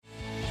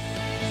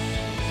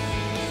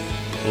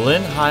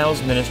Lynn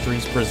Hiles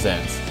Ministries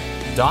presents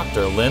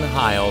Dr. Lynn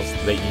Hiles,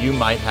 that you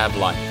might have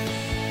life.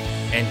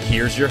 And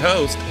here's your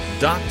host,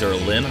 Dr.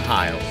 Lynn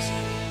Hiles.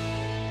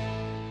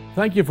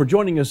 Thank you for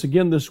joining us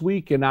again this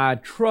week, and I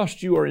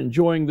trust you are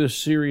enjoying this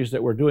series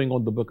that we're doing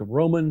on the book of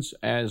Romans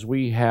as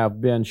we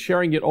have been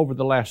sharing it over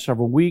the last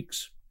several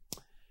weeks.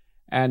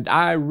 And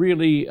I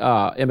really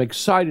am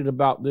excited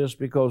about this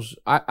because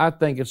I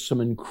think it's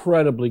some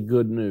incredibly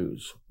good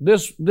news.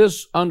 This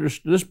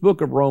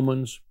book of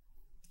Romans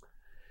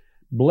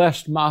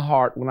blessed my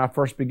heart when I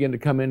first began to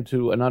come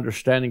into an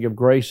understanding of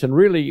grace. And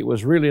really, it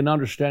was really an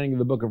understanding of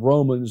the book of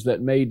Romans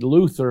that made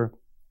Luther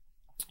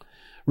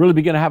really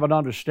begin to have an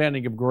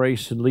understanding of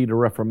grace and lead a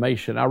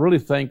Reformation. I really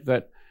think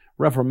that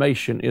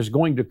Reformation is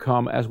going to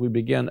come as we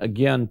begin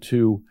again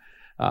to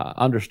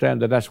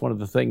understand that that's one of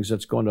the things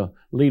that's going to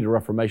lead a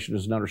Reformation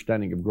is an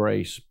understanding of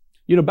grace.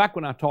 You know, back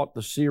when I taught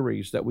the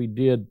series that we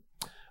did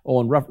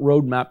on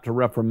Roadmap to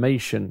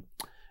Reformation,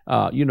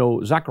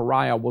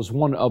 Zechariah was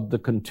one of the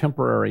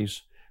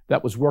contemporaries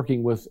that was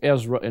working with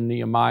Ezra and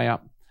Nehemiah.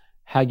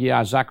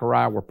 Haggai,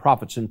 Zechariah were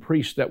prophets and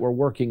priests that were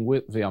working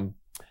with them.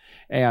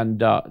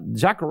 And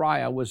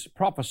Zechariah was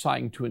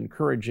prophesying to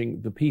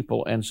encouraging the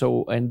people. And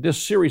so in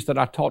this series that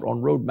I taught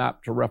on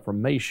Roadmap to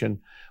Reformation,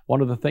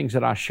 one of the things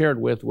that I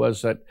shared with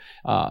was that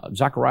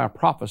Zechariah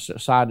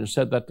prophesied and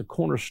said that the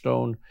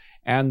cornerstone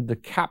and the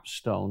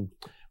capstone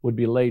would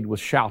be laid with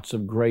shouts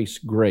of grace,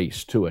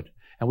 grace to it.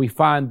 And we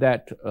find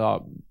that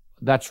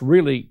that's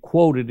really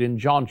quoted in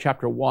John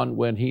chapter 1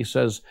 when he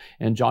says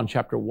in John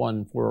chapter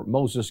 1, where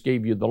Moses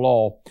gave you the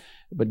law,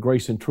 but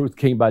grace and truth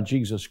came by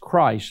Jesus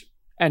Christ,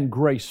 and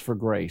grace for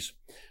grace.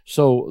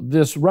 So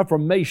this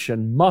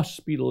Reformation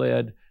must be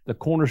led, the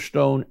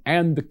cornerstone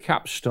and the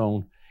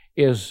capstone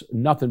is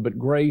nothing but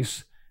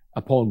grace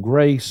upon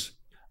grace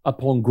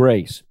upon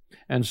grace.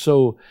 And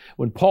so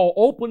when Paul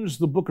opens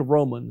the book of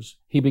Romans,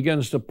 he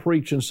begins to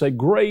preach and say,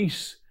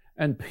 grace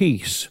and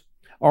peace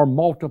are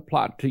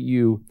multiplied to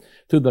you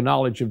through the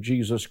knowledge of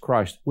Jesus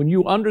Christ. When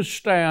you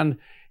understand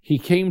he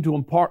came to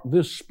impart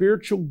this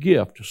spiritual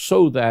gift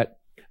so that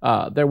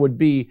there would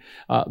be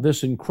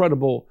this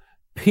incredible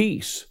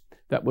peace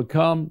that would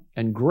come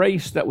and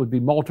grace that would be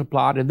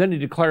multiplied. And then he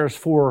declares,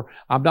 for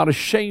I'm not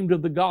ashamed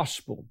of the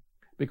gospel,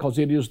 because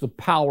it is the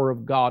power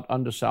of God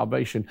unto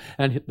salvation.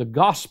 And the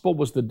gospel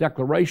was the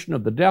declaration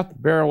of the death,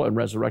 burial, and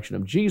resurrection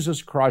of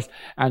Jesus Christ,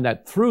 and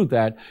that through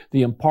that,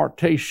 the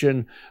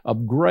impartation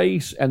of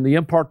grace and the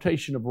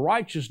impartation of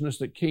righteousness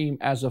that came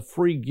as a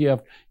free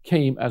gift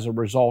came as a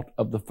result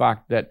of the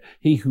fact that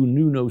he who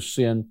knew no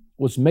sin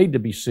was made to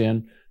be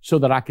sin so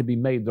that I could be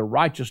made the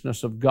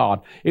righteousness of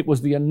God. It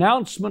was the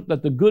announcement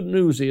that the good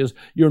news is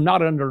you're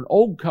not under an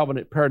old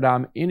covenant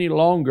paradigm any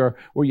longer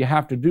where you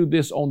have to do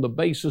this on the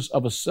basis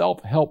of a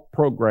self-help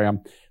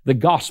program. The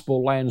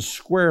gospel lands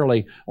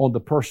squarely on the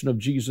person of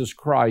Jesus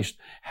Christ.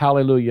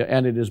 Hallelujah.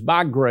 And it is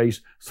by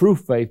grace through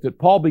faith that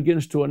Paul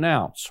begins to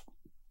announce.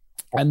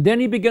 And then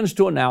he begins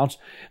to announce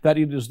that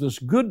it is this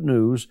good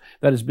news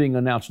that is being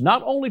announced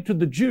not only to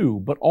the Jew,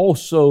 but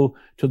also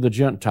to the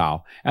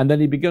Gentile. And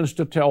then he begins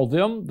to tell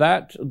them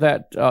that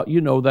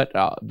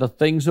the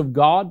things of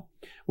God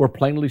were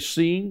plainly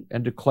seen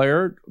and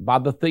declared by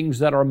the things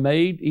that are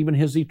made, even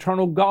his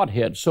eternal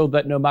Godhead, so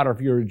that no matter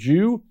if you're a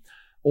Jew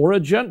or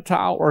a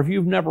Gentile, or if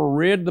you've never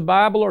read the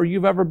Bible, or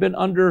you've ever been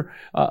under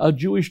a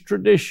Jewish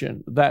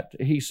tradition, that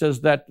he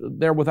says that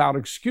they're without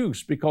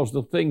excuse because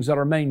the things that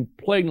are made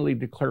plainly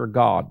declare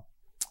God.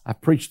 I've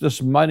preached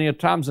this many a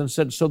times and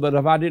said so that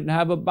if I didn't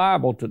have a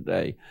Bible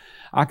today,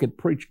 I could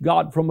preach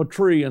God from a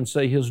tree and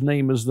say his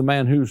name is the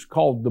man who's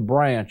called the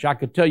branch. I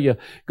could tell you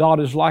God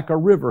is like a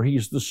river.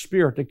 He's the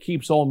spirit that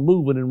keeps on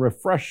moving and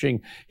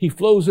refreshing. He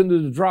flows into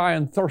the dry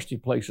and thirsty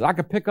places. I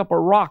could pick up a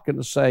rock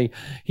and say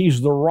he's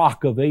the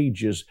rock of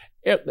ages.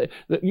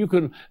 You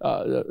can,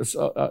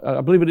 I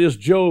believe it is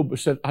Job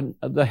said,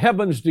 the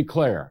heavens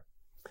declare.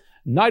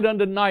 Night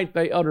unto night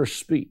they utter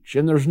speech,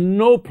 and there's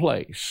no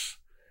place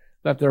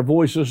that their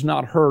voice is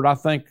not heard. I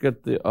think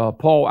that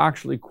Paul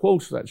actually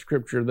quotes that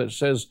scripture that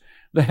says,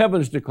 the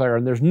heavens declare,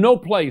 and there's no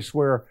place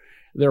where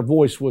their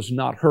voice was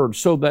not heard.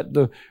 So that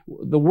the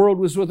world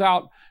was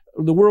without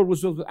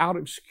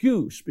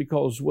excuse,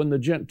 because when the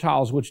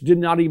Gentiles, which did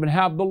not even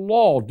have the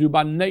law, do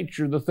by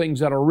nature the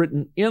things that are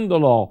written in the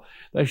law,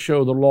 they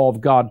show the law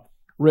of God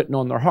written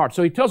on their hearts.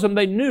 So he tells them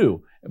they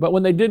knew, but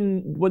when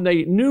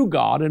they knew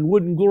God and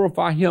wouldn't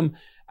glorify him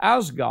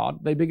as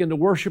God, they begin to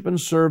worship and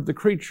serve the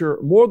creature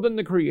more than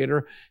the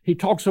Creator. He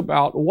talks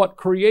about what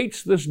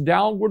creates this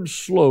downward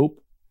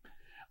slope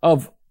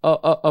of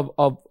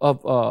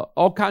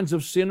all kinds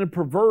of sin and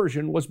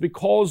perversion was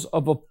because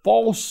of a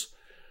false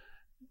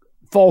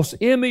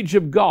image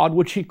of God,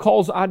 which he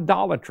calls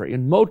idolatry.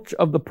 And much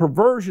of the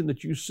perversion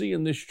that you see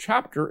in this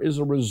chapter is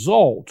a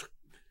result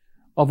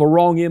of a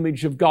wrong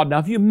image of God. Now,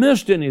 if you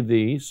missed any of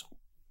these,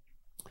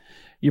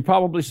 you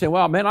probably say,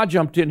 well, man, I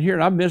jumped in here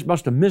and I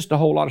must have missed a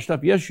whole lot of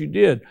stuff. Yes, you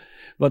did.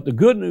 But the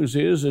good news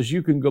is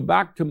you can go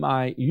back to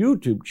my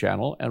YouTube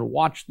channel and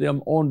watch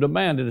them on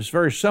demand. And it's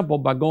very simple.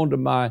 By going to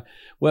my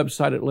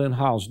website at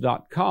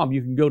lynnhiles.com,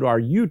 you can go to our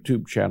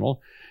YouTube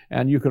channel,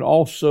 and you can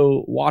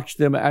also watch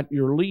them at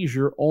your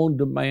leisure on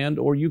demand,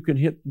 or you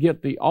can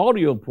get the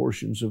audio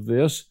portions of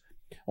this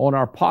on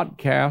our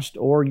podcast,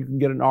 or you can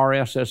get an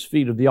RSS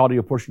feed of the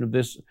audio portion of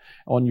this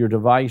on your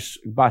device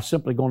by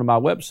simply going to my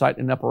website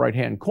in the upper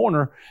right-hand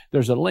corner.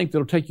 There's a link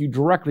that'll take you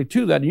directly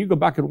to that, and you go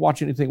back and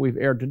watch anything we've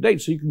aired to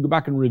date, so you can go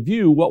back and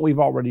review what we've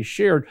already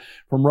shared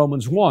from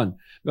Romans 1.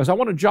 Because I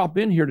want to jump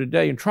in here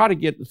today and try to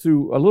get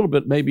through a little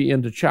bit, maybe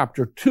into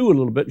chapter 2 a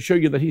little bit, and show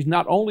you that he's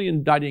not only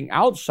indicting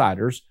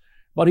outsiders,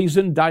 but he's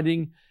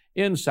indicting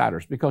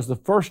insiders, because the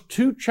first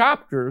 2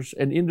 chapters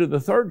and into the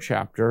 3rd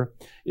chapter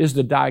is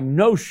the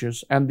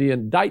diagnosis and the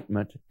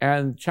indictment,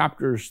 and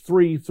chapters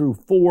 3 through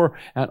 4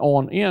 and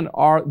on in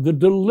are the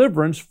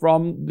deliverance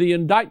from the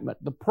indictment.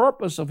 The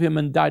purpose of him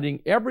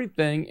indicting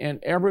everything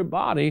and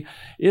everybody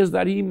is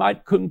that he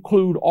might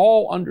conclude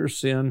all under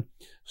sin,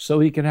 so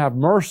he can have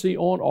mercy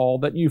on all.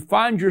 That you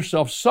find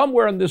yourself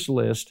somewhere in this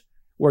list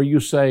where you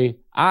say,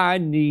 I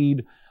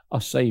need a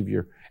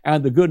Savior.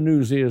 And the good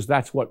news is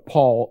that's what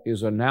Paul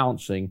is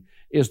announcing,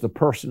 is the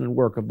person and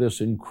work of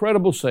this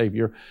incredible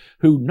Savior,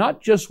 who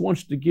not just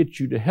wants to get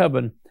you to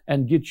heaven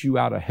and get you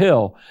out of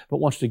hell, but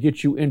wants to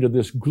get you into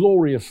this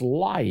glorious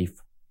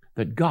life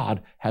that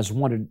God has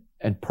wanted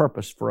and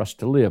purposed for us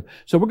to live.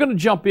 So we're going to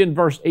jump in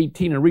verse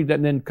 18 and read that,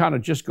 and then kind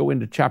of just go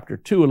into chapter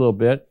 2 a little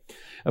bit.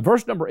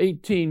 Verse number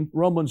 18,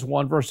 Romans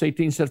 1, verse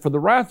 18 says, "For the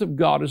wrath of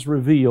God is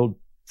revealed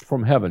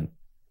from heaven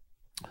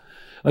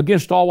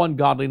against all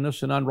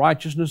ungodliness and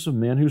unrighteousness of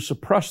men who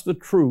suppress the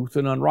truth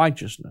in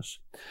unrighteousness.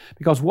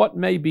 Because what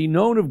may be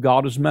known of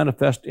God is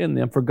manifest in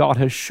them, for God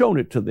has shown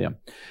it to them.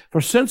 For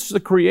since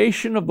the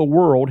creation of the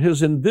world,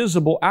 His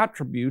invisible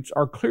attributes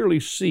are clearly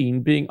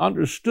seen, being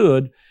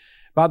understood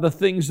by the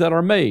things that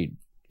are made,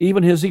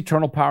 even His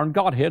eternal power and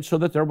Godhead, so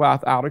that they're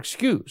without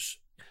excuse.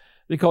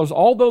 Because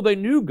although they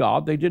knew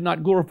God, they did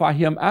not glorify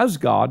Him as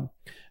God,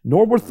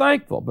 nor were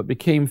thankful, but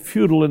became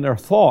futile in their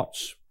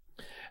thoughts.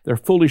 Their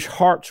foolish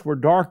hearts were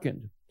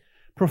darkened.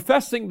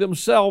 Professing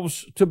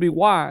themselves to be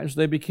wise,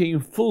 they became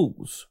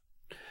fools,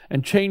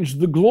 and changed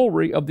the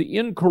glory of the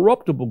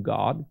incorruptible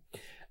God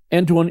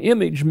into an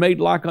image made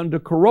like unto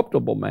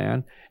corruptible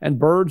man, and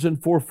birds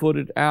and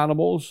four-footed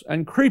animals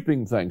and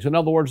creeping things." In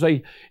other words,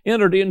 they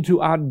entered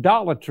into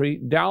idolatry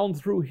down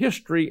through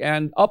history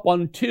and up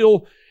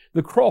until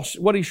the cross.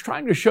 What he's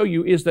trying to show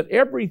you is that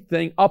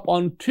everything up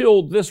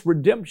until this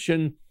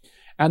redemption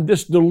and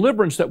this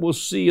deliverance that we'll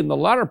see in the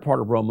latter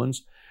part of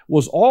Romans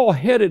was all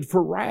headed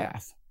for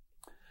wrath.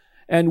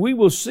 And we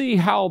will see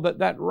how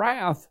that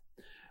wrath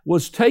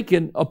was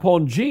taken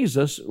upon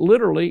Jesus.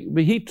 Literally,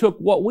 He took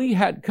what we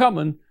had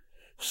coming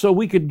so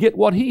we could get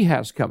what He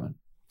has coming.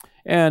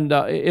 And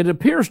it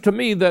appears to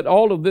me that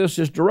all of this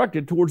is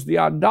directed towards the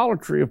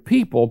idolatry of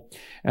people,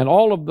 and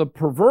all of the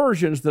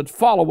perversions that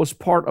follow as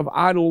part of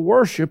idol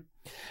worship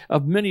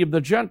of many of the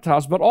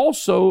Gentiles, but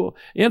also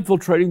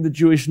infiltrating the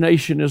Jewish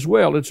nation as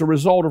well. It's a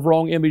result of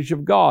wrong image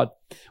of God.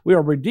 We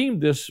are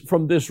redeemed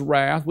from this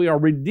wrath. We are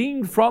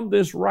redeemed from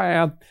this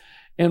wrath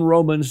in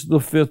Romans, the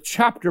 5th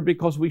chapter,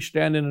 because we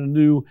stand in a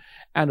new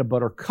and a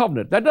better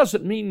covenant. That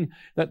doesn't mean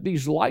that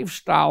these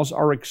lifestyles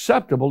are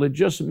acceptable. It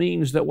just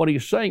means that what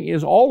he's saying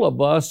is all of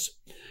us,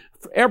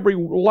 every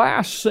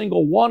last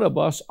single one of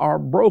us, are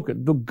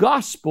broken. The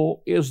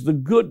gospel is the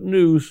good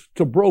news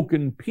to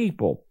broken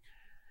people.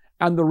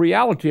 And the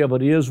reality of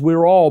it is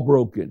we're all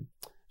broken.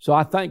 So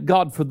I thank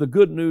God for the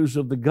good news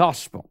of the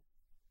gospel.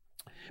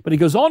 But he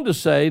goes on to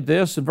say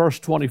this in verse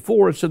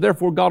 24. It said,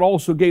 "Therefore God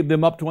also gave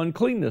them up to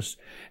uncleanness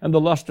and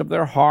the lust of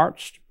their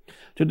hearts,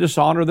 to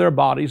dishonor their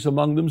bodies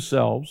among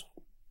themselves,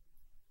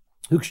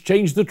 who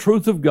exchanged the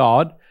truth of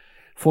God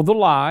for the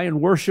lie,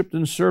 and worshipped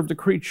and served the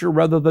creature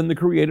rather than the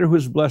Creator, who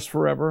is blessed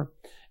forever.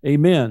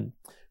 Amen.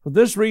 For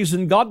this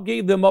reason God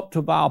gave them up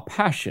to vile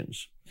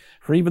passions.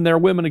 For even their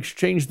women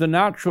exchanged the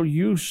natural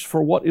use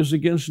for what is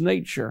against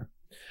nature.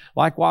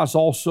 Likewise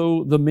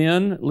also the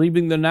men,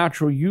 leaving the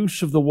natural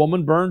use of the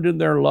woman, burned in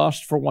their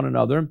lust for one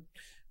another,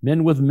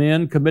 men with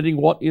men, committing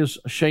what is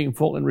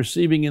shameful, and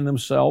receiving in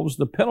themselves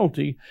the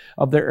penalty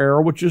of their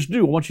error, which is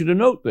due." I want you to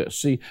note this.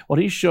 See, what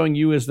he's showing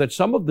you is that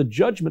some of the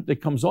judgment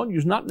that comes on you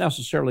is not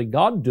necessarily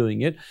God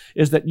doing it,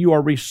 is that you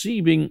are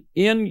receiving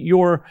in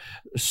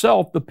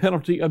yourself the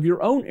penalty of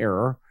your own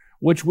error,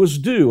 which was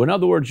due. In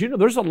other words,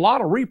 there's a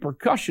lot of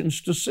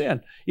repercussions to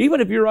sin,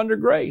 even if you're under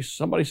grace.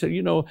 Somebody said,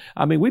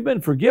 we've been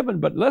forgiven,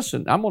 but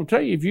listen, I'm going to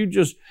tell you,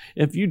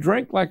 if you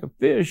drink like a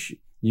fish,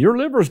 your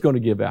liver's going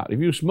to give out. If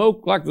you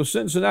smoke like the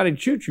Cincinnati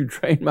choo-choo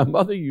train, my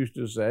mother used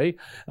to say,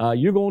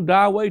 you're going to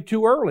die way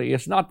too early.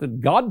 It's not that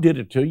God did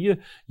it to you.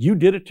 You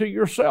did it to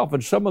yourself.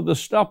 And some of the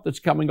stuff that's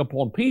coming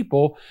upon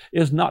people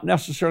is not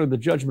necessarily the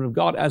judgment of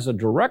God as a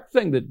direct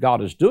thing that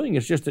God is doing.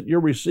 It's just that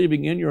you're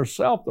receiving in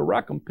yourself the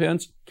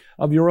recompense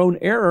of your own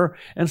error.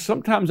 And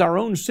sometimes our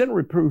own sin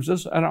reproves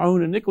us and our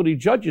own iniquity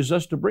judges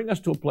us to bring us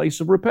to a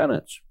place of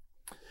repentance.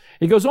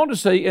 He goes on to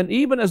say, and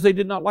even as they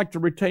did not like to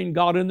retain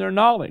God in their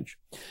knowledge,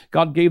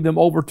 God gave them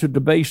over to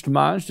debased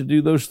minds to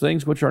do those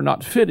things which are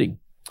not fitting,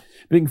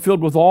 being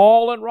filled with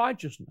all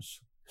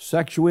unrighteousness,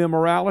 sexual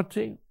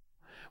immorality,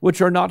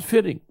 which are not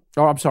fitting.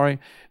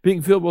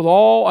 Being filled with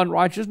all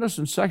unrighteousness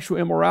and sexual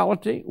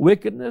immorality,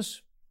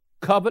 wickedness,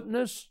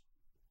 covetousness,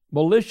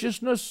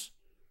 maliciousness,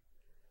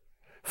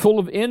 full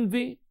of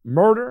envy,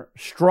 murder,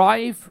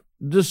 strife,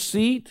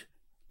 deceit,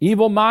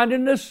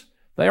 evil-mindedness.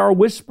 They are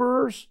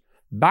whisperers,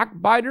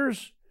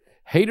 backbiters,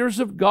 haters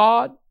of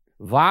God,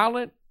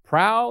 violent,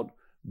 proud,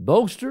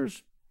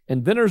 boasters,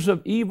 inventors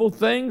of evil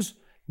things,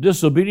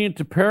 disobedient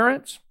to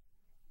parents,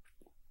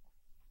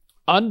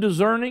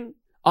 undiscerning,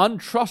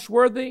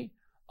 untrustworthy,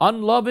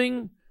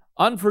 unloving,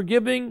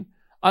 unforgiving,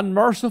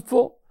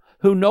 unmerciful,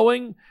 who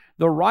knowing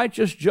the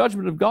righteous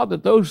judgment of God,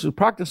 that those who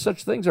practice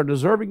such things are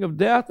deserving of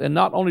death, and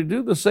not only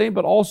do the same,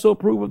 but also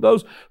approve of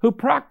those who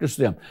practice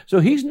them. So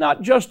he's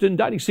not just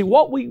indicting. See,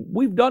 what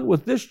we've done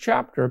with this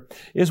chapter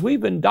is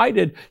we've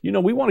indicted,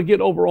 we want to get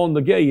over on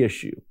the gay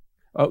issue.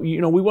 We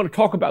want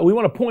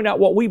to point out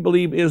what we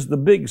believe is the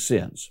big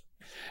sins.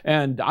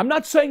 And I'm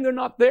not saying they're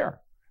not there,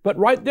 but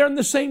right there in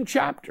the same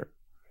chapter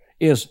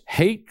is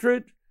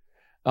hatred,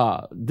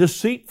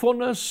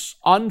 deceitfulness,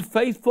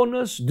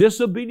 unfaithfulness,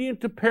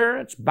 disobedient to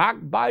parents,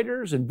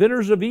 backbiters,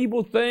 inventors of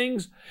evil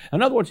things.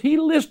 In other words, he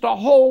lists a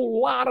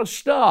whole lot of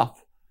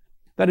stuff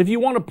that if you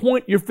want to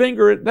point your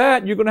finger at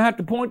that, you're going to have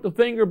to point the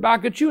finger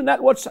back at you. And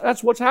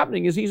that's what's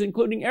happening, is he's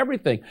including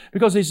everything.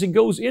 Because as he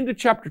goes into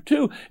chapter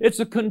 2, it's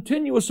a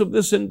continuous of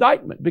this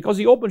indictment, because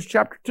he opens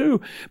chapter 2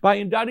 by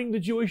indicting the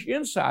Jewish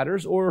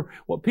insiders, or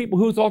what people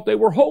who thought they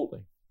were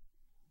holy.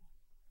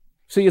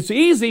 See, it's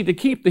easy to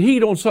keep the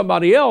heat on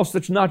somebody else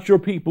that's not your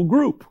people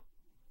group.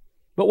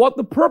 But what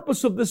the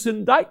purpose of this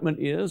indictment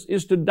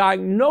is to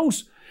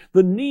diagnose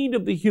the need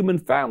of the human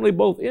family,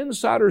 both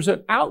insiders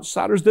and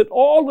outsiders, that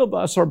all of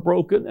us are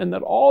broken and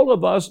that all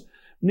of us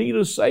need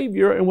a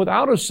Savior. And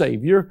without a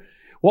Savior,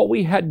 what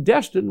we had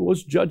destined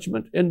was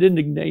judgment and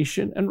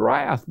indignation and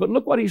wrath. But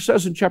look what he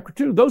says in chapter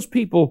 2. Those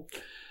people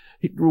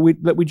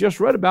that we just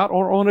read about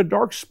are on a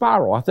dark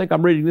spiral. I think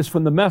I'm reading this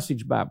from the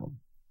Message Bible.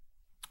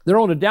 They're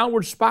on a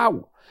downward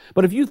spiral.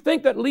 But if you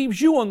think that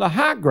leaves you on the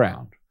high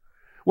ground,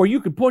 where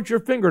you can point your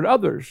finger at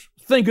others,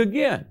 think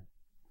again.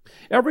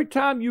 Every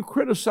time you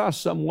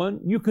criticize someone,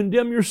 you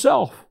condemn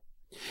yourself.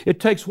 It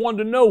takes one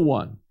to know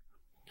one.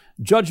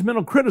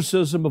 Judgmental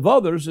criticism of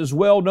others is a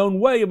well-known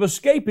way of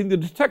escaping the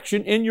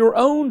detection in your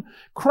own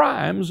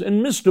crimes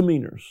and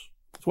misdemeanors.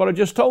 That's what I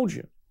just told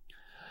you.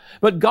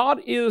 But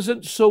God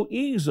isn't so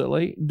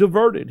easily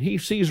diverted. He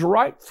sees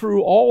right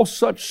through all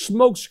such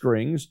smoke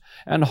screens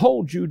and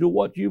holds you to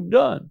what you've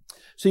done.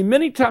 See,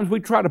 many times we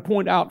try to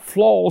point out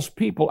flaws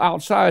people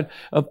outside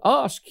of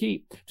us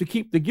to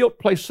keep the guilt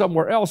placed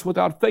somewhere else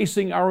without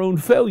facing our own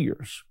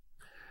failures.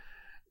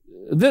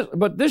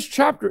 But this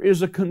chapter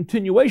is a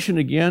continuation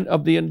again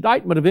of the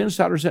indictment of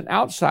insiders and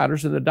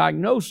outsiders, and the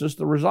diagnosis.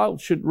 The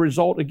result should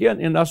result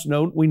again in us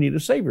knowing we need a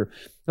Savior.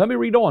 Let me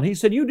read on. He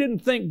said, "You didn't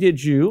think,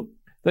 did you,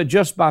 that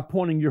just by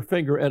pointing your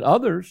finger at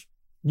others,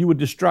 you would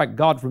distract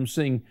God from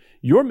seeing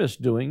your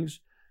misdoings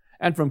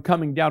and from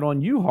coming down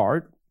on you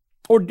hard?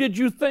 Or did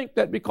you think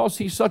that because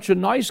He's such a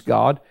nice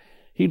God,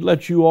 He'd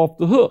let you off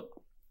the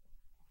hook?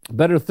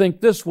 Better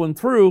think this one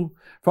through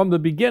from the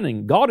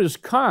beginning. God is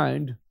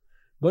kind,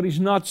 but He's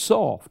not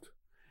soft.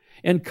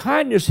 In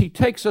kindness, He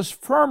takes us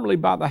firmly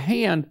by the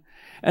hand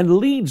and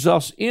leads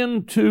us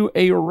into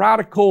a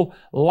radical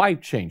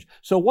life change."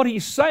 So what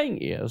he's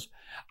saying is,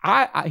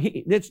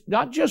 it's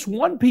not just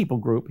one people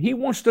group. He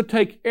wants to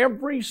take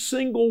every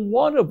single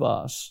one of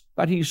us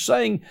that he's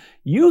saying,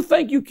 you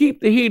think you keep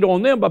the heat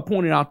on them by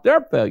pointing out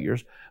their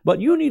failures, but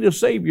you need a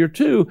Savior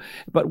too.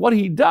 But what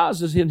he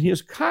does is, in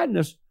his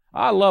kindness,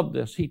 I love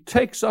this, he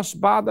takes us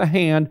by the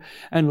hand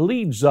and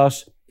leads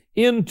us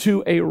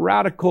into a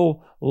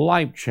radical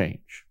life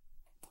change.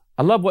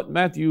 I love what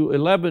Matthew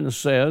 11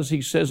 says.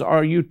 He says,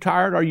 "Are you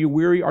tired? Are you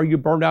weary? Are you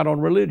burned out on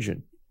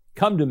religion?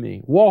 Come to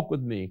me, walk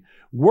with me,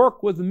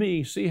 work with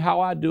me, see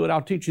how I do it.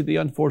 I'll teach you the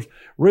unforced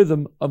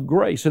rhythm of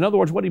grace." In other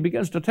words, what he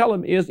begins to tell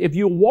him is, if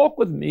you walk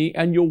with me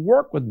and you'll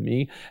work with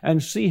me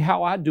and see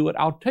how I do it,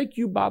 I'll take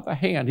you by the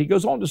hand. He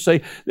goes on to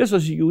say, this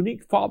is a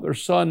unique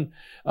father-son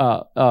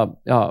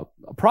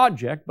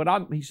project, but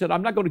he said,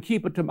 I'm not going to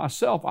keep it to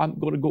myself. I'm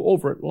going to go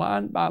over it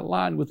line by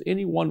line with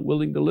anyone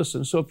willing to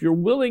listen. So if you're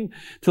willing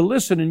to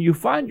listen and you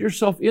find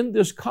yourself in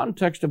this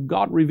context of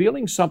God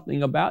revealing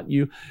something about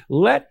you,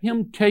 let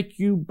Him take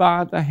you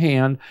by the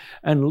hand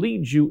and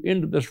lead you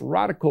into this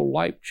radical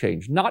life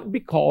change. Not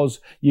because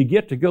you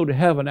get to go to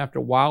heaven after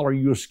a while or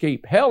you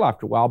escape hell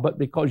after a while, but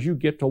because you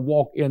get to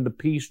walk in the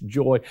peace,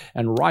 joy,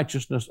 and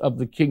righteousness of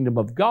the kingdom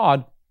of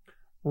God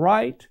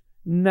right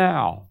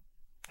now.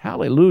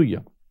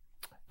 Hallelujah.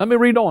 Let me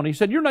read on. He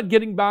said, you're not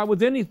getting by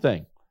with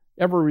anything.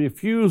 Every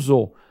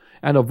refusal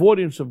and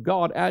avoidance of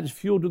God adds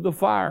fuel to the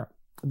fire.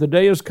 The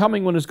day is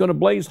coming when it's going to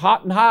blaze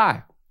hot and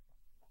high.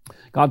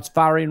 God's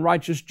fiery and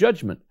righteous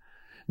judgment.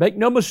 Make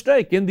no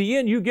mistake, in the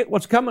end, you get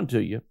what's coming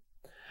to you.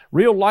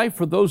 Real life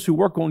for those who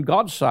work on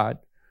God's side,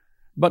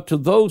 but to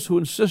those who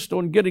insist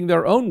on getting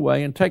their own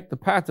way and take the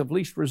path of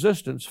least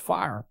resistance,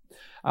 fire.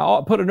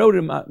 I put a note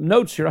in my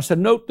notes here. I said,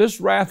 note this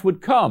wrath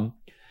would come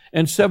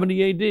in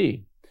 70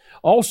 A.D.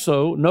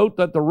 Also, note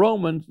that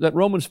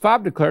Romans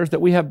 5 declares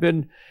that we have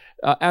been,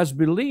 as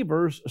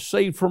believers,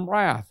 saved from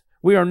wrath.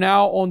 We are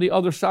now on the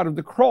other side of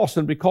the cross,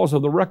 and because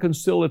of the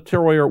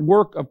reconciliatory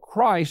work of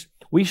Christ,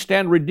 we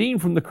stand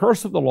redeemed from the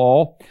curse of the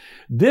law.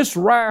 This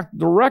wrath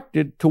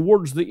directed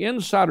towards the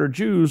insider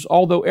Jews,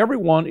 although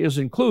everyone is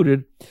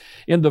included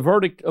in the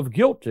verdict of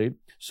guilty,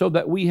 so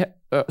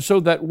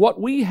that what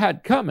we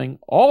had coming,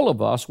 all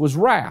of us, was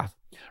wrath.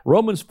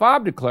 Romans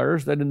 5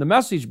 declares that in the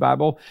Message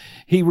Bible,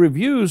 he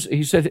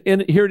said,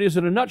 here it is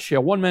in a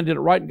nutshell. One man did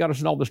it right and got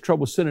us in all this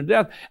trouble with sin and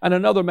death, and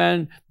another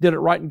man did it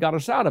right and got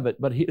us out of it.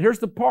 But here's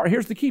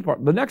the key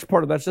part. The next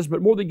part of that says,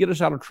 but more than get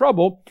us out of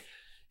trouble,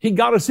 he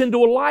got us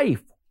into a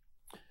life.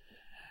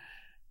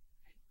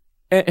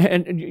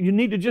 And you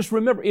need to just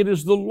remember, it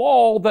is the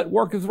law that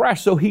worketh wrath.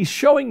 So he's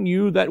showing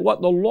you that what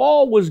the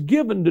law was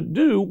given to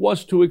do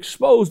was to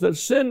expose that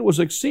sin was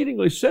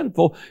exceedingly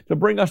sinful, to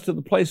bring us to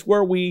the place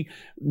where we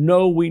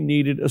know we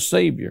needed a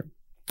Savior.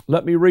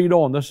 Let me read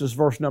on. This is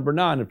verse number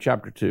 9 of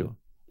chapter 2.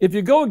 If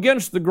you go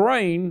against the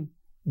grain,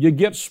 you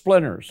get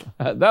splinters.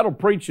 That'll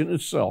preach in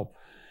itself.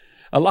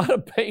 A lot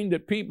of pain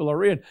that people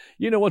are in.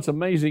 You know what's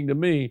amazing to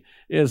me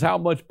is how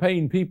much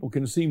pain people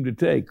can seem to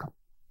take.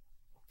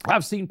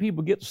 I've seen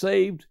people get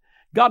saved,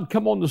 God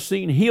come on the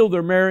scene, heal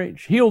their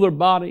marriage, heal their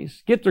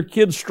bodies, get their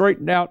kids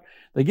straightened out.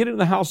 They get in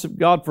the house of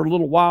God for a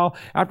little while.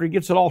 After He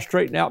gets it all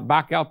straightened out,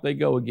 back out they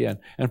go again.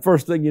 And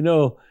first thing you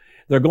know,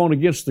 they're going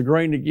against the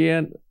grain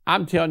again.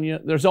 I'm telling you,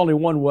 there's only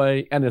one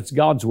way, and it's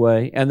God's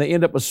way, and they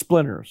end up with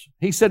splinters.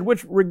 He said,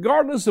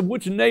 regardless of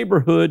which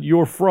neighborhood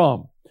you're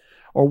from,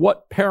 or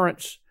what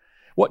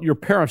your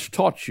parents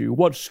taught you,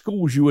 what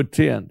schools you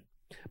attend,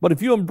 but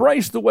if you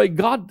embrace the way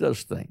God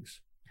does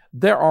things,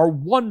 there are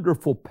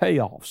wonderful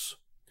payoffs.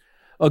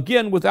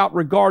 Again, without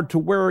regard to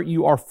where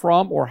you are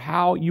from or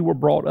how you were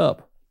brought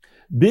up.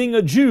 Being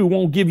a Jew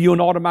won't give you an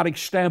automatic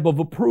stamp of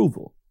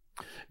approval.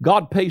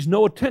 God pays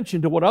no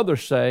attention to what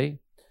others say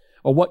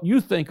or what you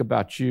think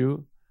about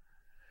you.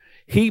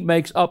 He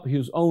makes up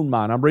His own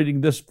mind. I'm reading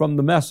this from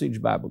the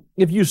Message Bible.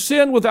 If you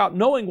sin without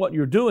knowing what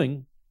you're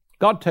doing,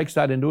 God takes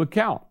that into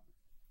account.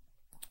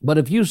 But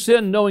if you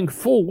sin knowing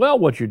full well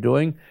what you're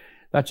doing,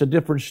 that's a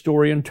different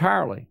story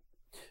entirely.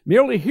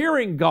 Merely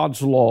hearing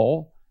God's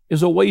law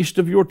is a waste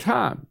of your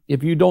time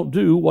if you don't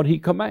do what He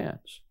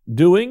commands.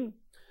 Doing,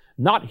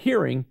 not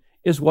hearing,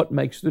 is what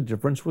makes the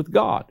difference with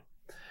God.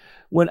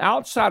 When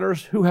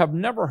outsiders who have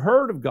never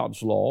heard of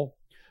God's law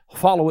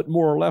follow it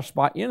more or less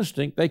by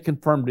instinct, they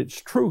confirmed its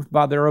truth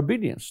by their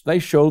obedience. They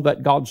show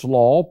that God's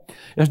law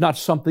is not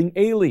something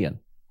alien,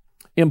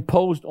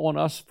 imposed on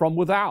us from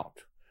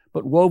without,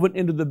 but woven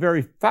into the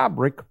very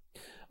fabric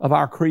of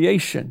our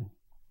creation.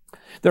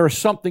 There is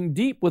something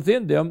deep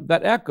within them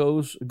that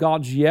echoes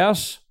God's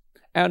yes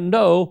and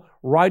no,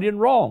 right and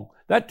wrong.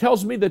 That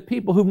tells me that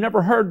people who've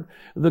never heard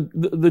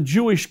the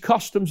Jewish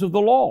customs of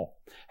the law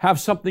have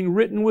something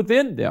written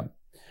within them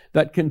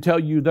that can tell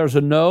you there's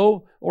a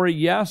no or a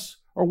yes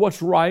or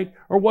what's right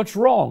or what's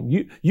wrong.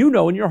 You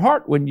know in your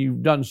heart when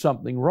you've done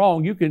something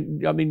wrong.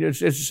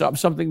 It's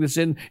something that's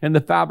in the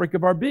fabric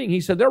of our being.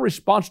 He said their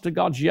response to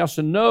God's yes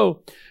and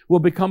no will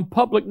become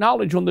public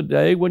knowledge on the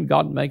day when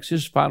God makes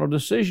His final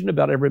decision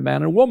about every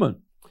man and woman.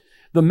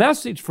 The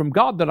message from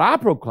God that I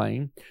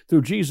proclaim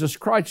through Jesus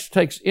Christ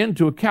takes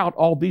into account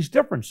all these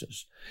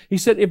differences. He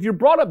said, if you're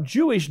brought up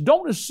Jewish,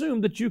 don't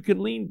assume that you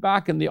can lean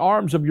back in the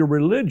arms of your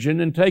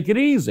religion and take it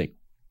easy.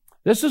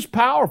 This is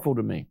powerful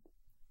to me.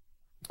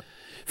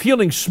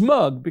 Feeling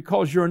smug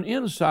because you're an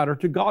insider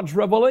to God's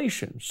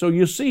revelation. So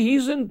you see,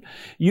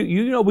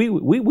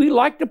 we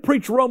like to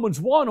preach Romans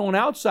 1 on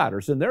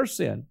outsiders and their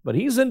sin, but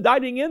He's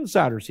indicting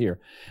insiders here.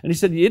 And He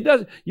said,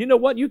 you know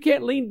what? You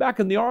can't lean back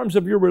in the arms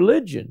of your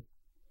religion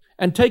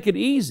and take it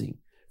easy.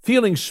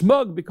 Feeling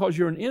smug because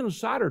you're an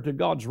insider to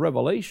God's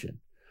revelation,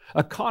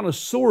 a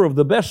connoisseur of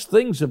the best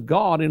things of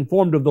God,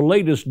 informed of the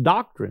latest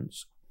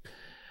doctrines.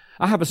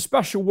 I have a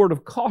special word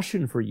of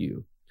caution for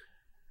you.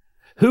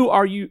 Who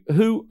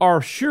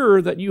are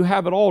sure that you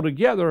have it all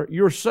together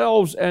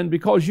yourselves, and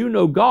because you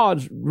know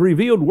God's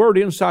revealed word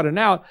inside and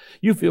out,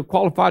 you feel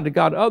qualified to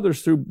guide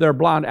others through their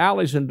blind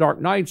alleys and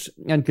dark nights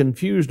and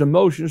confused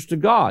emotions to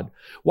God.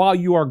 While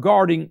you are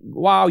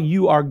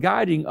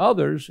guiding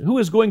others, who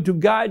is going to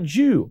guide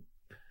you?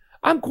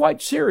 I'm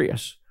quite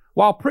serious.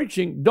 While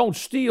preaching, don't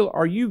steal,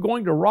 are you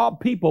going to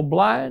rob people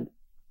blind?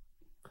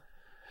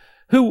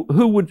 Who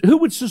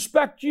would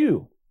suspect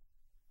you?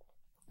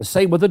 The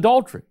same with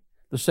adultery.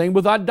 The same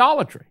with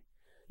idolatry.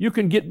 You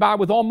can get by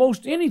with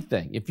almost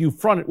anything if you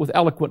front it with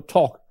eloquent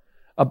talk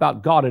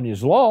about God and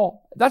His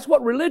law. That's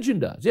what religion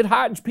does. It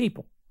hides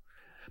people.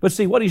 But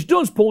see, what he's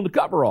doing is pulling the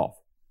cover off.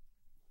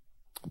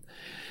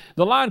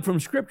 The line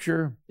from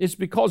Scripture, it's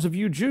because of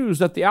you Jews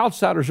that the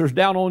outsiders are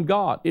down on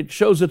God. It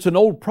shows it's an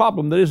old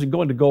problem that isn't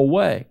going to go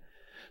away.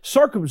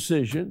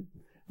 Circumcision,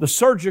 The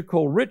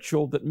surgical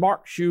ritual that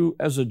marks you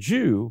as a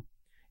Jew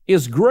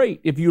is great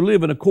if you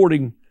live in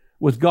according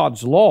with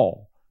God's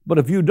law. But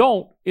if you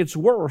don't, it's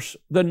worse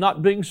than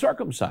not being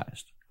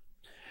circumcised.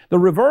 The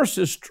reverse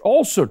is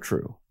also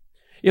true.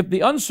 If the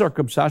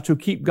uncircumcised who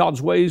keep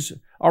God's ways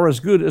are as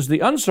good as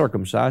the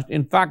uncircumcised,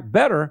 in fact,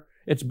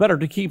 it's better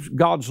to keep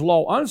God's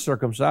law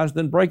uncircumcised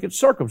than break it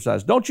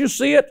circumcised. Don't you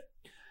see it?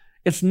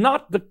 It's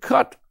not the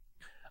cut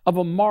of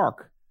a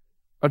mark.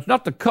 It's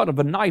not the cut of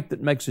a knife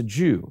that makes a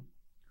Jew.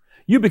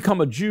 You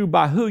become a Jew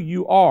by who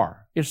you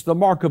are. It's the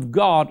mark of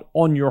God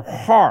on your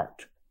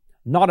heart,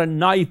 not a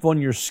knife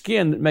on your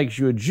skin that makes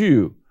you a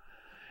Jew.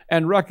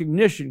 And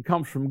recognition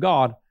comes from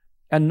God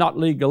and not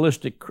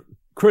legalistic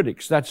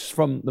critics. That's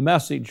from the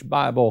Message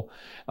Bible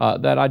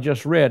that I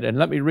just read. And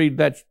let me read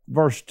that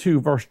verse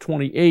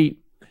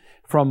 28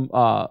 from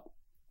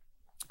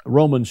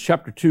Romans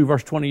chapter 2,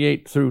 verse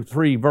 28 through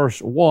 3,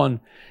 verse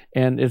 1.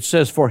 And it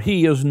says, "For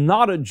he is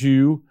not a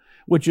Jew,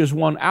 which is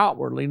one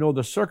outwardly, nor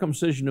the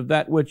circumcision of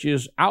that which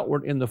is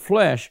outward in the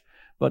flesh,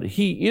 but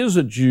he is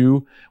a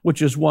Jew,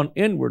 which is one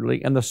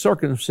inwardly, and the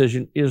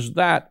circumcision is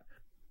that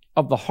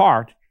of the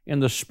heart in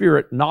the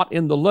spirit, not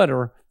in the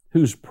letter,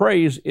 whose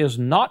praise is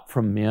not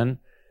from men,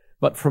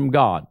 but from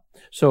God."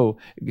 So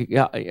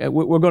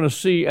we're going to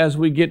see as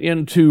we get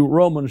into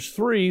Romans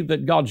 3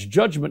 that God's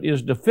judgment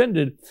is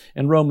defended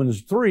in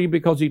Romans 3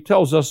 because he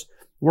tells us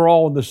we're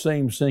all in the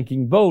same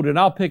sinking boat. And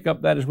I'll pick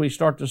up that as we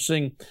start to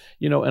sing,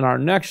 in our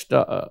next,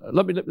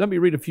 let me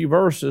read a few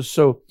verses.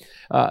 So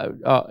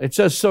it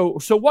says, so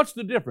what's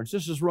the difference?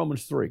 This is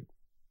Romans 3.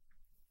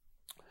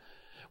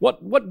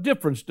 What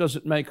difference does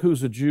it make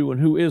who's a Jew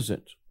and who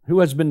isn't?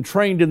 Who has been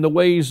trained in the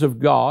ways of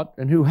God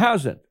and who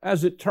hasn't?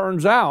 As it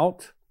turns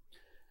out,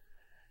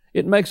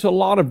 it makes a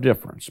lot of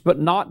difference, but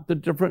not the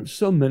difference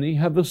so many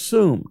have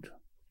assumed.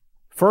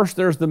 First,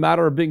 there's the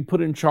matter of being put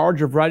in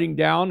charge of writing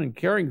down and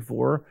caring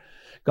for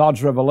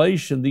God's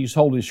revelation, these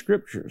Holy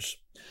Scriptures.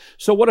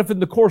 So what if in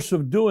the course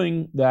of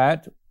doing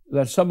that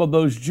some of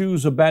those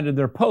Jews abandoned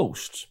their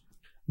posts?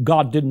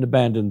 God didn't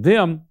abandon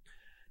them.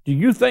 Do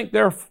you think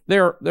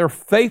their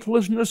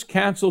faithlessness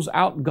cancels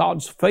out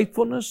God's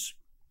faithfulness?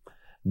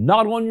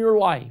 Not on your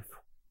life.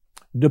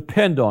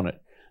 Depend on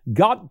it.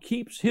 God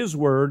keeps His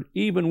word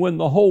even when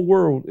the whole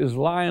world is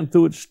lying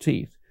through its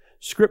teeth.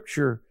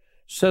 Scripture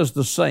says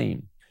the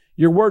same.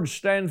 Your words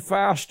stand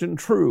fast and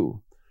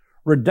true.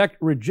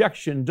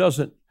 Rejection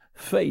doesn't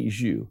faze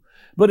you.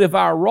 But if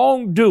our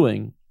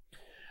wrongdoing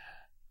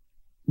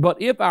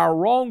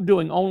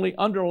only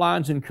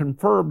underlines and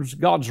confirms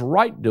God's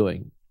right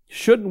doing,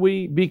 shouldn't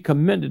we be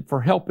commended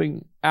for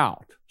helping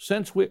out?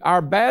 Since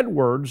our bad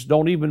words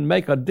don't even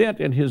make a dent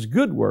in His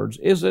good words,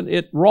 isn't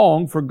it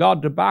wrong for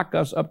God to back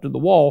us up to the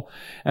wall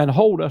and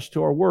hold us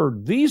to our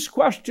word? These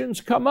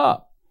questions come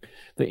up.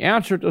 The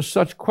answer to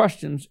such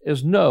questions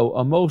is no,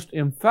 a most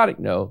emphatic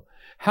no.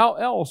 How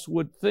else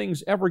would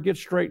things ever get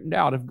straightened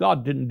out if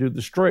God didn't do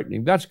the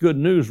straightening? That's good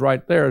news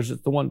right there, is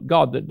it's the one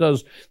God that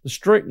does the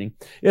straightening.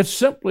 It's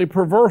simply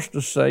perverse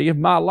to say, if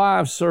my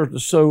life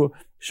serves to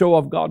show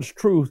of God's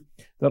truth,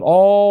 that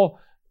all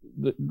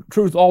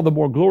the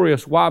more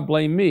glorious, why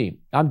blame me?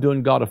 I'm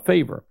doing God a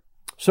favor.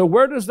 So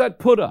where does that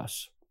put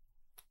us?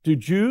 Do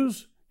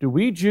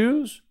we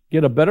Jews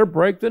get a better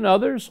break than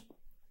others?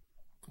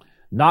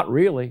 Not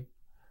really.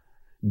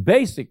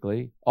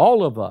 Basically,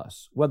 all of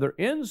us, whether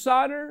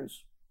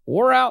insiders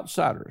or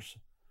outsiders,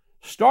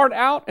 start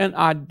out in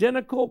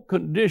identical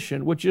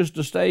condition, which is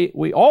to say,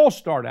 we all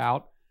start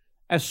out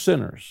as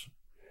sinners.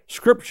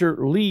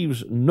 Scripture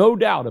leaves no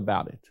doubt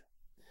about it.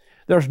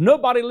 There's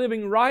nobody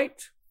living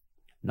right,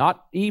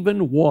 not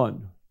even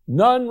one.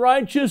 None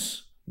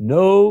righteous?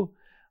 No,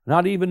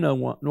 not even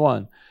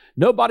one.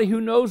 Nobody who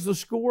knows the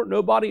score,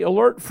 nobody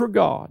alert for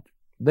God.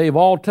 They've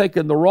all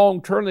taken the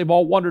wrong turn. They've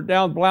all wandered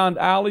down blind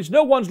alleys.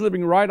 No one's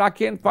living right. I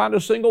can't find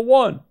a single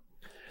one.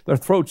 Their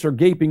throats are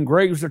gaping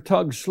graves. Their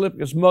tongues slip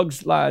as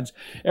mudslides.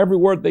 Every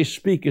word they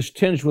speak is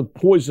tinged with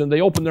poison.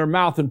 They open their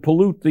mouth and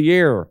pollute the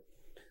air.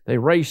 They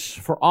race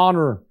for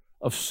honor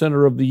of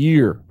Sinner of the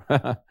Year.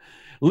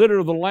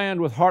 Litter the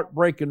land with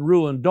heartbreak and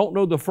ruin. Don't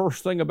know the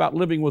first thing about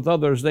living with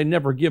others. They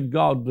never give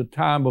God the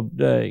time of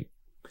day.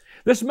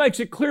 This makes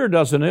it clear,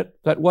 doesn't it,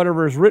 that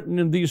whatever is written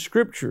in these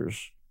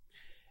Scriptures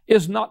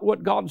is not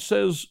what God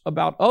says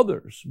about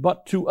others,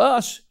 but to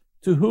us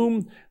to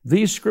whom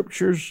these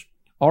Scriptures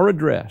are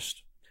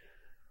addressed.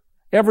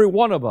 Every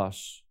one of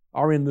us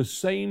are in the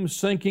same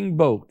sinking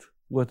boat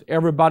with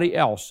everybody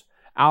else.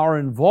 Our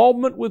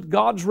involvement with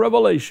God's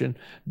revelation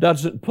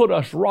doesn't put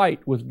us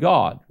right with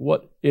God.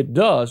 What it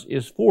does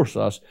is force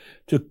us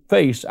to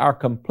face our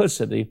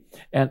complicity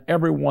and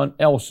everyone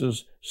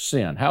else's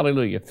sin.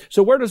 Hallelujah.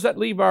 So where does that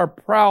leave our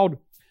proud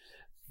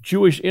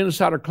Jewish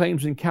insider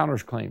claims and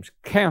counterclaims?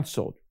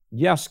 Canceled.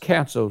 Yes,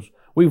 canceled.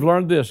 We've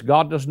learned this.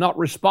 God does not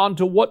respond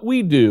to what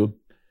we do.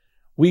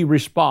 We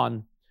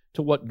respond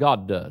to what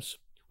God does.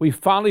 We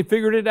finally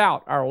figured it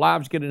out. Our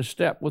lives get in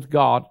step with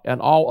God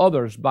and all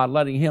others by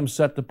letting Him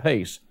set the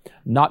pace,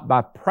 not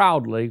by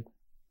proudly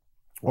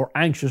or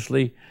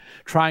anxiously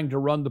trying to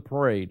run the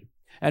parade.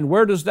 And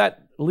where does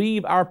that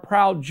leave our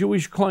proud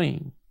Jewish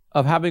claim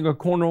of having a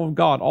corner of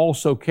God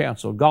also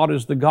canceled. God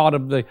is the God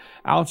of the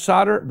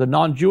outsider, the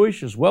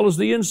non-Jewish, as well as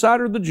the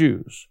insider, the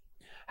Jews.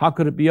 How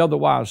could it be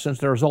otherwise, since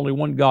there is only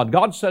one God?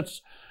 God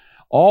sets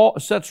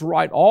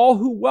right all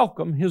who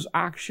welcome His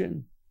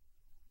action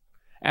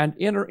and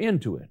enter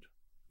into it.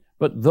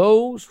 But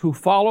those who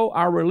follow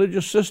our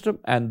religious system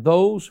and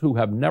those who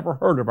have never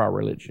heard of our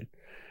religion.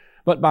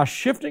 But by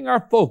shifting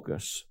our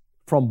focus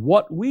from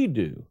what we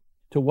do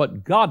to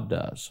what God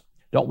does,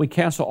 don't we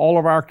cancel all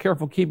of our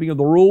careful keeping of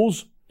the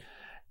rules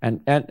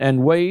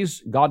and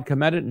ways God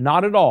commanded?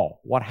 Not at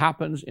all. What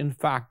happens, in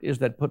fact, is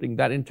that putting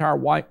that entire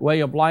way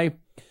of life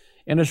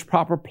in its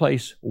proper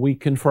place, we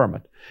confirm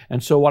it.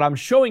 And so what I'm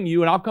showing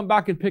you, and I'll come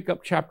back and pick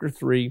up chapter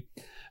 3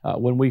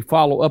 when we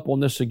follow up on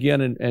this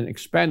again and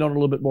expand on it a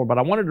little bit more. But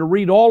I wanted to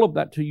read all of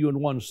that to you in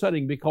one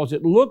setting because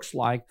it looks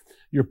like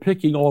you're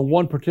picking on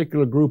one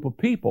particular group of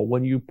people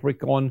when you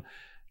pick on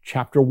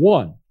chapter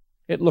 1.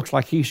 It looks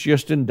like he's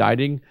just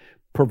indicting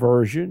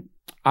perversion,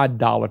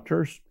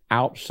 idolaters,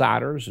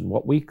 outsiders, and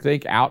what we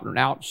think out and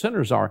out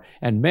sinners are.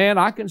 And man,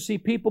 I can see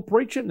people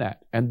preaching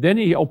that. And then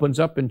he opens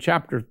up in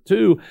chapter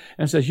 2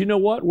 and says, you know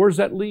what? Where's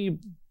that leave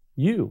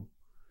you?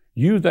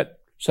 You that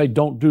say,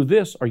 don't do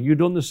this. Are you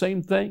doing the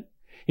same thing?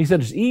 He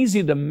said, it's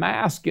easy to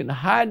mask and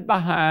hide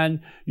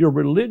behind your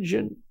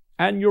religion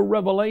and your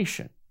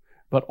revelation.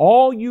 But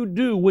all you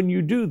do when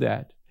you do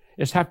that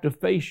is have to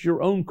face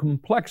your own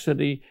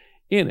complexity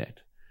in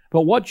it.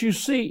 But what you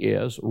see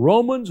is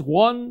Romans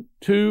 1,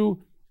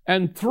 2,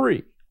 and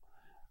 3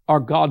 are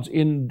God's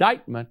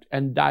indictment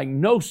and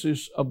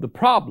diagnosis of the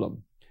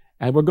problem.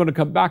 And we're going to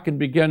come back and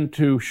begin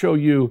to show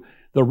you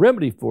the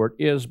remedy for it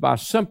is by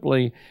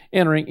simply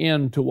entering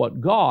into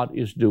what God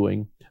is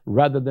doing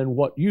rather than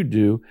what you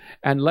do,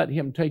 and let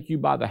Him take you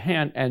by the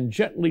hand and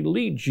gently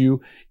lead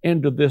you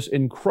into this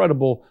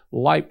incredible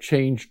life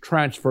change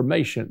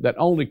transformation that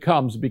only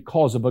comes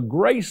because of a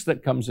grace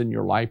that comes in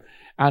your life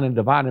and a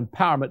divine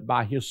empowerment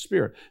by His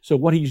Spirit. So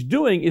what He's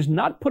doing is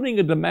not putting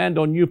a demand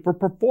on you for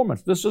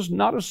performance. This is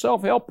not a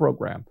self-help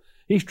program.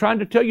 He's trying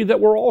to tell you that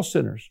we're all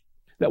sinners,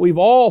 that we've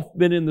all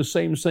been in the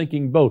same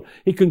sinking boat.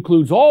 He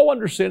concludes all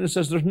under sin and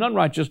says there's none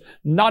righteous,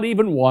 not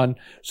even one,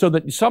 so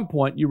that at some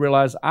point you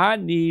realize I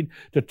need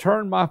to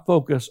turn my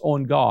focus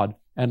on God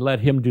and let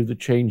Him do the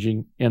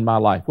changing in my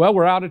life. Well,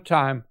 we're out of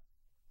time.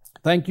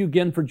 Thank you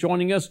again for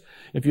joining us.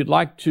 If you'd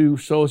like to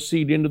sow a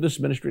seed into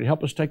this ministry to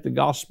help us take the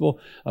gospel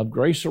of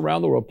grace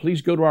around the world,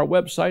 please go to our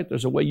website.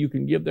 There's a way you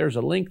can give. There's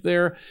a link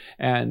there.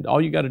 And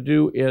all you got to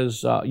do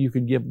is you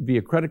can give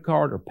via credit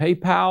card or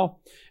PayPal.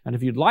 And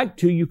if you'd like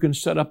to, you can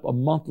set up a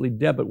monthly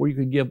debit where you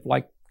can give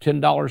like $10,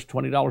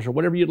 $20, or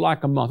whatever you'd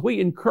like a month. We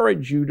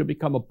encourage you to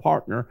become a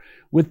partner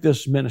with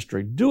this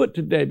ministry. Do it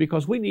today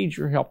because we need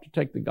your help to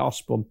take the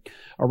gospel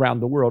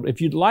around the world.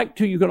 If you'd like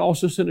to, you can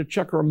also send a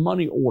check or a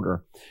money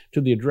order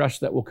to the address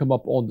that will come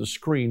up on the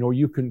screen, or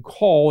you can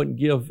call and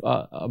give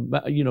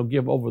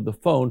over the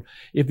phone.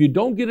 If you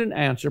don't get an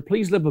answer,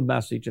 please leave a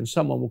message and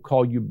someone will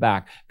call you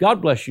back.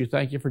 God bless you.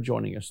 Thank you for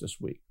joining us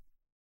this week.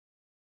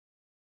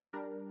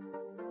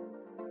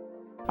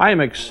 I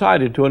am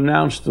excited to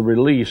announce the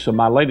release of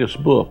my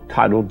latest book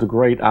titled The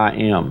Great I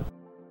Am.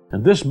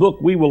 In this book,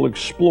 we will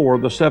explore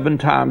the 7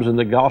 times in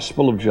the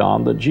Gospel of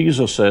John that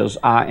Jesus says,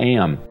 I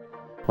am.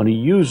 When He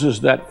uses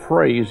that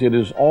phrase, it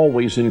is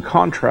always in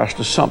contrast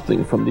to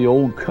something from the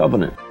Old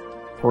Covenant.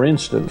 For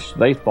instance,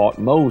 they thought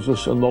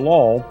Moses and the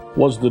law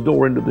was the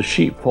door into the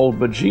sheepfold,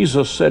 but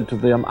Jesus said to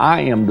them,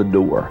 I am the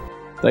door.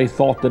 They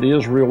thought that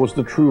Israel was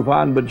the true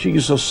vine, but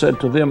Jesus said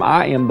to them,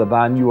 I am the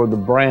vine, you are the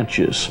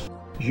branches.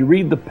 As you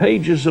read the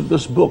pages of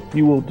this book,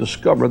 you will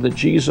discover that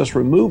Jesus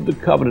removed the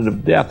covenant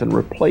of death and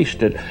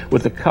replaced it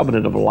with the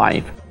covenant of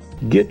life.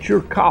 Get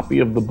your copy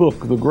of the book,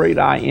 The Great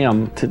I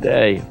Am,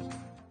 today.